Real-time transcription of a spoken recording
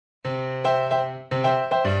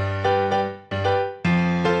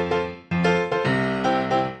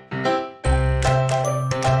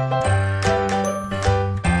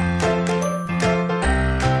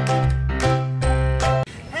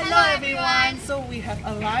we have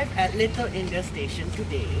arrived at Little India Station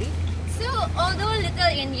today. So, although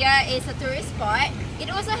Little India is a tourist spot,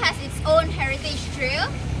 it also has its own heritage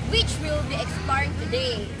trail, which we'll be exploring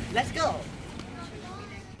today. Let's go!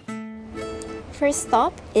 First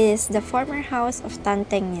stop is the former house of Tan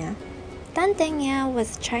Teng Nya. Tan Teng Nya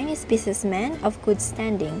was a Chinese businessman of good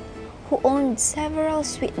standing who owned several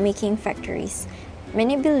sweet-making factories.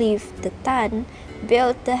 Many believe that Tan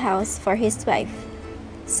built the house for his wife.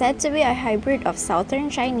 Said to be a hybrid of Southern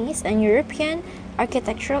Chinese and European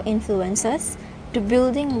architectural influences, the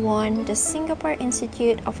building won the Singapore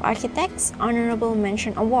Institute of Architects Honorable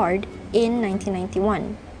Mention Award in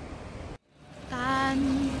 1991.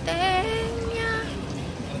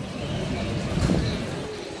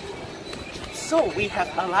 So we have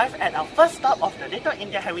arrived at our first stop of the Little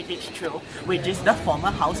India Heritage Trail, which is the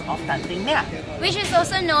former house of Tan Teng Nya, which is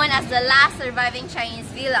also known as the last surviving Chinese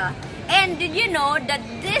villa. And did you know that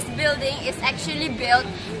this building is actually built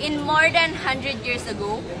in more than 100 years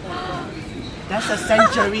ago? That's a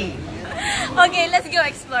century! Okay, let's go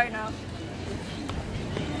explore now.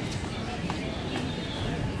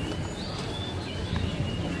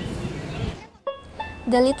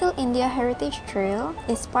 The Little India Heritage Trail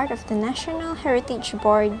is part of the National Heritage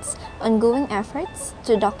Board's ongoing efforts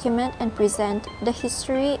to document and present the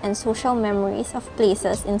history and social memories of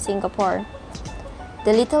places in Singapore.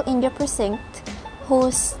 The Little India Precinct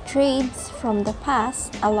hosts trades from the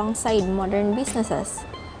past alongside modern businesses.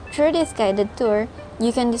 Through this guided tour,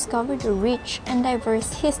 you can discover the rich and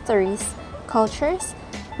diverse histories, cultures,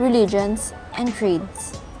 religions, and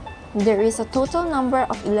trades. There is a total number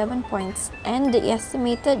of 11 points, and the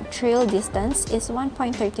estimated trail distance is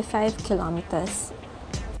 1.35 kilometers.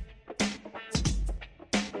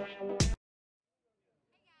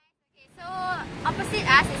 So opposite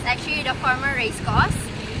us is actually the former race course,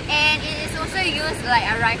 and it is also used like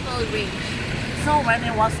a rifle range. So when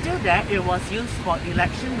it was still there, it was used for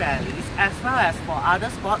election rallies as well as for other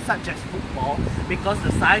sports such as football, because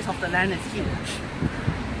the size of the land is huge.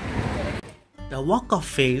 The Walk of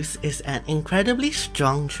Faith is an incredibly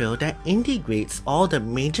strong trail that integrates all the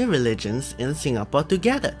major religions in Singapore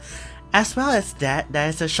together. As well as that, there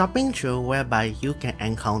is a shopping trail whereby you can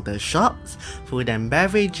encounter shops, food and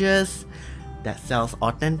beverages that sells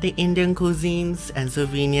authentic Indian cuisines and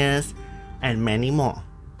souvenirs, and many more.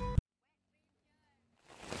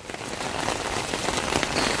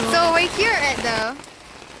 So we're here at the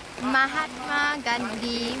Mahatma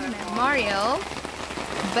Gandhi Memorial,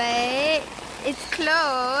 but it's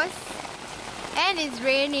closed and it's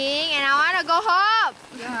raining and I want to go home.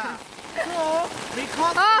 Yeah. So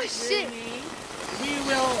because it's raining, we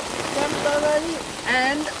will temporarily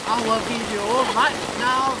end our video right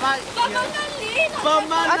now, right here.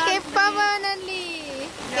 Permanently. Okay, permanently.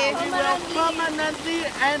 Yeah, we will permanently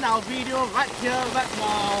end our video right here, right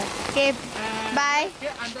now. Okay, And bye.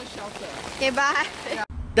 get under shelter. Okay, bye.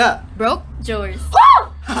 The Broke Jioers.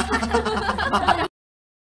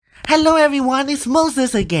 Hello everyone, it's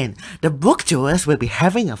Moses again. The book Jioers will be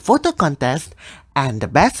having a photo contest, and the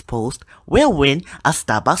best post will win a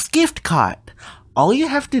Starbucks gift card. All you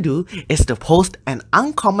have to do is to post an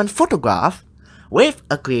uncommon photograph with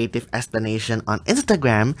a creative explanation on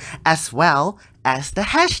Instagram as well as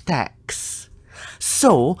the hashtags.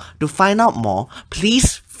 So, to find out more,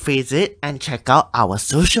 please visit and check out our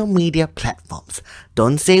social media platforms.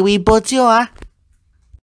 Don't say we bought you,